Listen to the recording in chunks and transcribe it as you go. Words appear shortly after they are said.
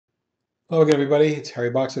Hello again, everybody. It's Harry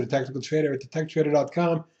Boxer, the Technical Trader at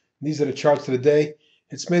thetechtrader.com. These are the charts of the day.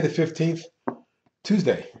 It's May the 15th,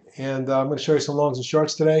 Tuesday, and I'm going to show you some longs and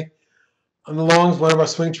shorts today. On the longs, one of our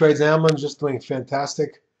swing trades, Amlin, just doing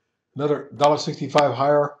fantastic. Another $1.65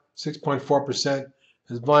 higher, 6.4%.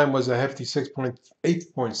 His volume was a hefty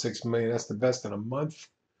 8.6 million. That's the best in a month.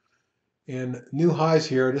 And new highs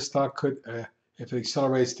here. This stock could, if it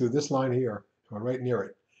accelerates through this line here, or right near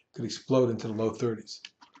it, could explode into the low 30s.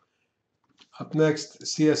 Up next,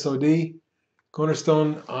 CSOD.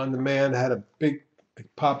 Cornerstone on demand had a big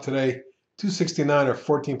pop today, 269 or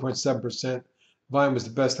 14.7%. Volume was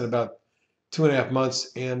the best in about 2.5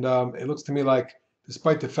 months, and it looks to me like,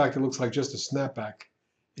 despite the fact it looks like just a snapback,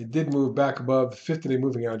 it did move back above the 50-day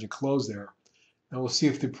moving average and close there. Now we'll see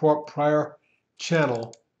if the prior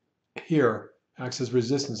channel here acts as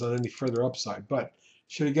resistance on any further upside. But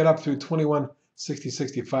should it get up through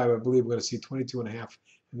 21.60-65, I believe we're going to see 22.5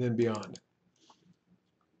 and then beyond.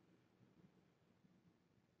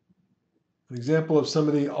 An example of some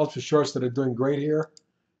of the ultra shorts that are doing great here,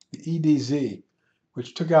 the EDZ,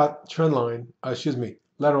 which took out trend line,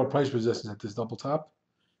 lateral price resistance at this double top,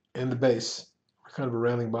 and the base, kind of a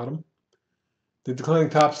rounding bottom. The declining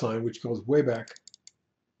tops line, which goes way back,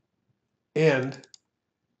 and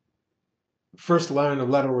first line of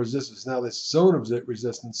lateral resistance. Now this zone of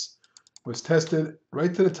resistance was tested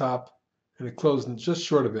right to the top, and it closed just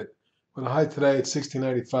short of it, with a high today at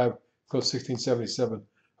 1695, close 1677.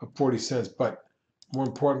 Of 40 cents, but more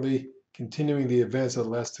importantly, continuing the advance of the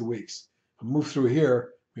last 2 weeks. A move through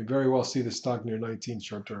here, we very well see the stock near 19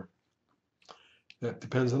 short term. That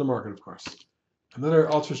depends on the market, of course.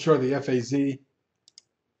 Another ultra short, the FAZ,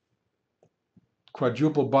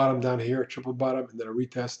 quadruple bottom down here, triple bottom, and then a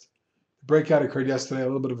retest. The breakout occurred yesterday, a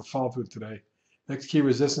little bit of a follow through today. Next key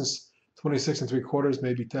resistance, 26 3/4,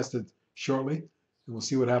 may be tested shortly, and we'll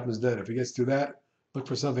see what happens then. If it gets through that, look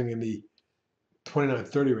for something in the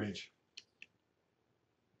 29.30 range.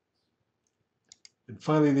 And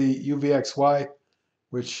finally, the UVXY,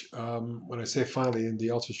 which, when I say finally, in the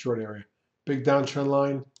ultra short area, big downtrend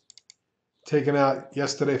line, taken out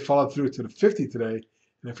yesterday, followed through to the 50 today.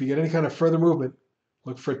 And if we get any kind of further movement,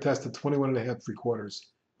 look for a test of 21.5 3/4,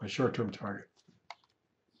 my short-term target.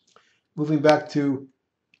 Moving back to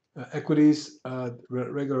equities,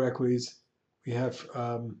 regular equities, we have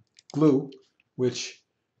glue, which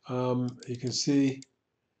you can see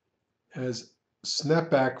has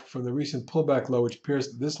snapback from the recent pullback low, which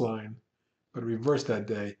pierced this line, but reversed that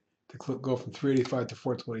day to go from 385 to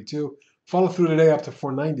 422. Follow through today up to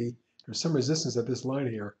 490. There's some resistance at this line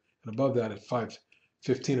here, and above that at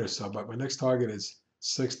 515 or so. But my next target is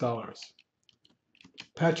 $6.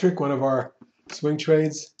 Patrick, one of our swing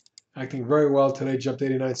trades, acting very well today, jumped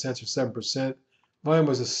 89 cents or 7%. Volume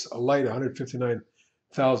was a light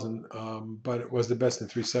 159,000, but it was the best in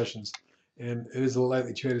 3 sessions. And it is a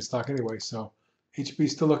lightly traded stock anyway, so HB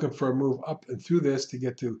still looking for a move up and through this to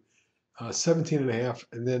get to 17.5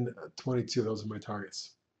 and then 22. Those are my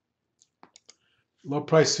targets. Low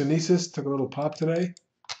price Sunesis took a little pop today.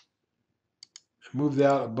 Moved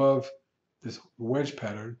out above this wedge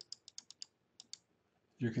pattern,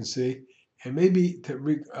 you can see, and maybe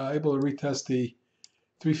able to retest the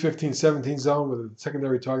 315-17 zone with a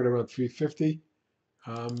secondary target around 350.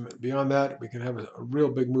 Beyond that, we can have a real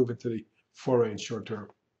big move into the 4 range short term.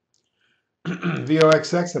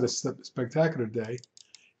 VOXX had a spectacular day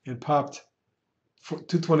and popped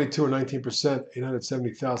 222 or 19%,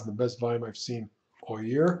 870,000, the best volume I've seen all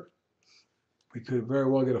year. We could very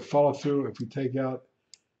well get a follow through if we take out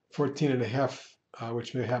 14.5,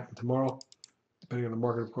 which may happen tomorrow, depending on the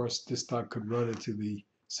market, of course. This stock could run into the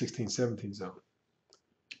 16-17 zone.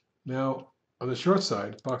 Now, on the short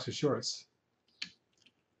side, box of shorts,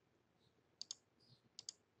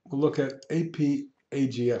 we'll look at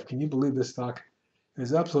APAGF. Can you believe this stock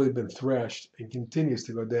has absolutely been thrashed and continues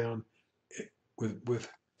to go down with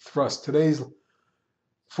thrust? Today's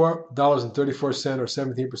 $4.34 or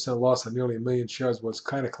 17% loss on nearly 1 million shares was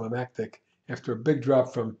kind of climactic after a big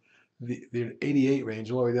drop from the 88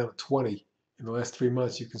 range all the way down to 20 in the last 3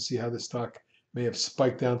 months. You can see how this stock may have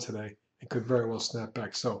spiked down today and could very well snap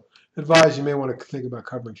back. So advise you may want to think about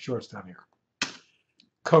covering shorts down here.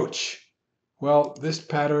 Coach. Well, this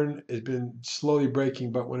pattern has been slowly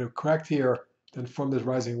breaking, but when it cracked here, then formed this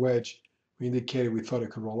rising wedge, we indicated we thought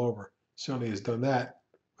it could roll over. Certainly has done that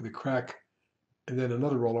with a crack, and then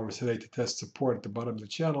another rollover today to test support at the bottom of the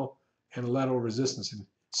channel and a lateral resistance and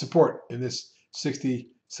support in this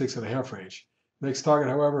 66.5 range. Next target,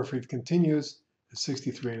 however, if it continues, is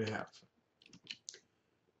 63.5.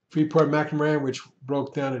 Freeport McMoran, which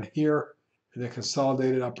broke down in here and then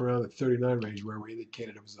consolidated up around the 39 range where we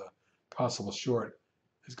indicated it was a possible short.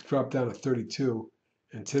 It's dropped down to 32,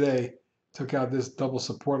 and today took out this double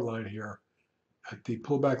support line here at the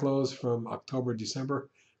pullback lows from October, December.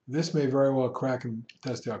 This may very well crack and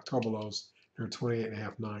test the October lows near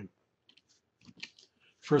 28.5, 9.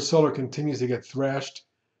 First Solar continues to get thrashed,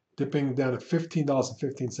 dipping down to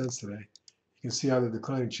 $15.15 today. You can see how the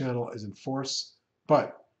declining channel is in force,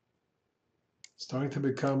 but starting to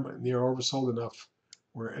become near oversold enough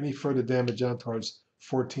where any further damage on towards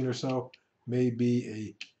 14 or so may be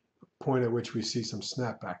a point at which we see some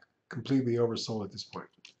snapback. Completely oversold at this point.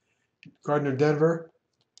 Gardner Denver,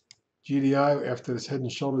 GDI, after this head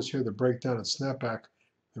and shoulders here, the breakdown and snapback,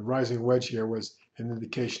 the rising wedge here was an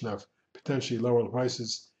indication of potentially lower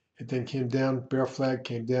prices. It then came down, bear flag,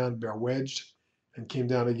 came down, bear wedged, and came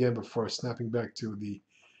down again before snapping back to the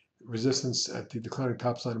resistance at the declining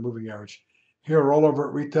top line of moving average. Here, a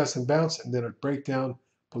rollover, retest, and bounce, and then a breakdown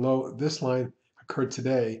below this line occurred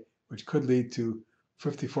today, which could lead to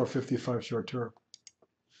 54.55 short term.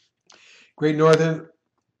 Great Northern,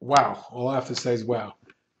 wow. All I have to say is wow.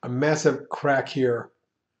 A massive crack here,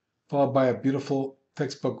 followed by a beautiful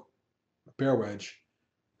textbook bear wedge.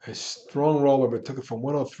 A strong rollover took it from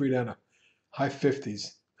 103 down to high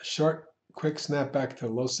 50s. A sharp, quick snapback to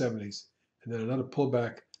the low 70s, and then another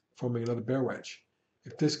pullback, forming another bear wedge.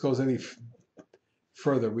 If this goes any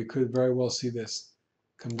further, we could very well see this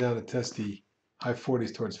come down to test the high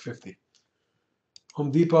 40s towards 50. Home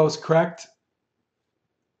Depot is cracked.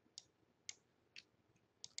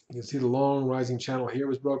 You can see the long rising channel here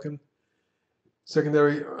was broken.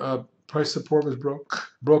 Secondary price support was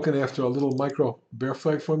broken after a little micro bear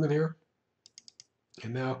flag formed in here.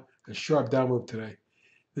 And now a sharp down move today.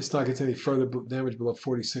 This stock gets any further damage below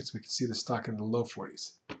 46, we can see the stock in the low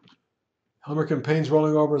 40s. Helmerich and Payne's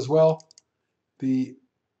rolling over as well. The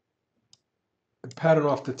pattern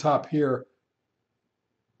off the top here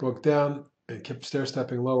broke down and kept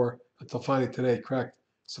stair-stepping lower until finally today cracked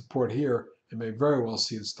support here and may very well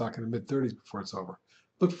see the stock in the mid-30s before it's over.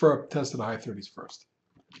 Look for a test of the high 30s first.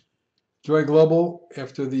 Joy Global,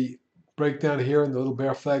 after the breakdown here and the little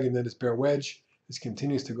bear flag and then this bear wedge, this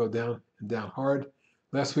continues to go down and down hard.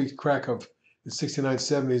 Last week's crack of the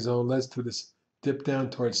 69.70 zone led to this dip down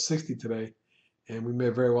towards 60 today, and we may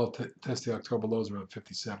very well test the October lows around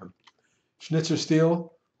 57. Schnitzer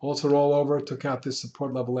Steel also roll over, took out this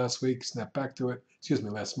support level last week, snapped back to it,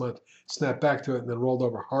 last month, snapped back to it, and then rolled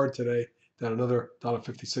over hard today, down another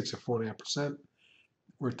 $1.56 or 4.5%.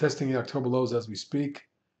 We're testing the October lows as we speak.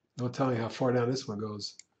 No telling how far down this one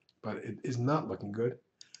goes, but it is not looking good.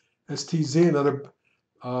 STZ, another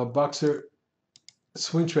boxer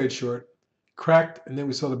swing trade short, cracked, and then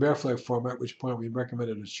we saw the bear flag form, at which point we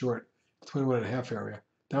recommended a short, 21.5 area,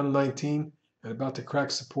 down to 19, and about to crack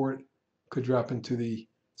support, could drop into the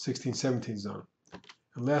 16-17 zone.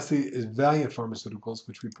 And lastly is Valiant Pharmaceuticals,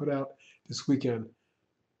 which we put out this weekend.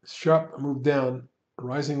 Sharp move down,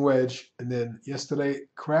 rising wedge, and then yesterday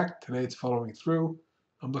cracked, today it's following through.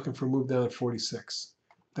 I'm looking for a move down at 46.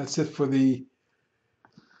 That's it for the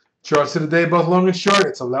charts of the day, both long and short.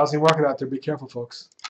 It's a lousy market out there. Be careful, folks.